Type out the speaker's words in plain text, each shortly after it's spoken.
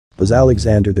Was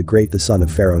Alexander the Great the son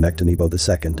of Pharaoh Nectanebo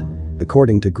II?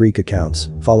 According to Greek accounts,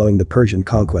 following the Persian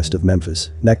conquest of Memphis,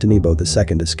 Nectanebo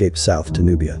II escaped south to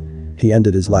Nubia. He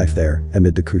ended his life there,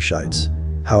 amid the Kushites.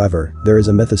 However, there is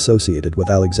a myth associated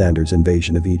with Alexander's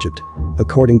invasion of Egypt.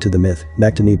 According to the myth,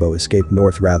 Nectanebo escaped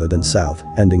north rather than south,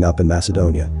 ending up in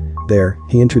Macedonia. There,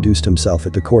 he introduced himself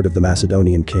at the court of the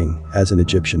Macedonian king as an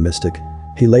Egyptian mystic.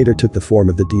 He later took the form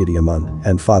of the deity Amun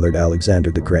and fathered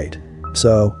Alexander the Great.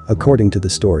 So, according to the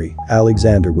story,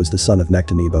 Alexander was the son of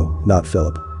Nectanebo, not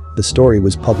Philip. The story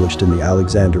was published in the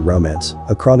Alexander Romance,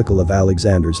 a chronicle of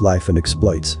Alexander's life and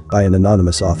exploits, by an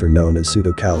anonymous author known as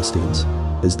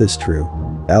Pseudo-Callisthenes. Is this true?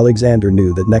 Alexander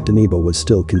knew that Nectanebo was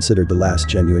still considered the last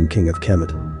genuine king of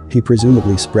Kemet. He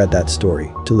presumably spread that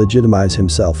story to legitimize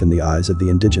himself in the eyes of the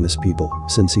indigenous people,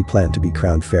 since he planned to be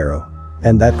crowned pharaoh.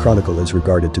 And that chronicle is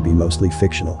regarded to be mostly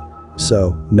fictional.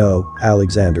 So, no,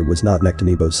 Alexander was not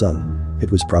Nectanebo's son. It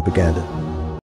was propaganda.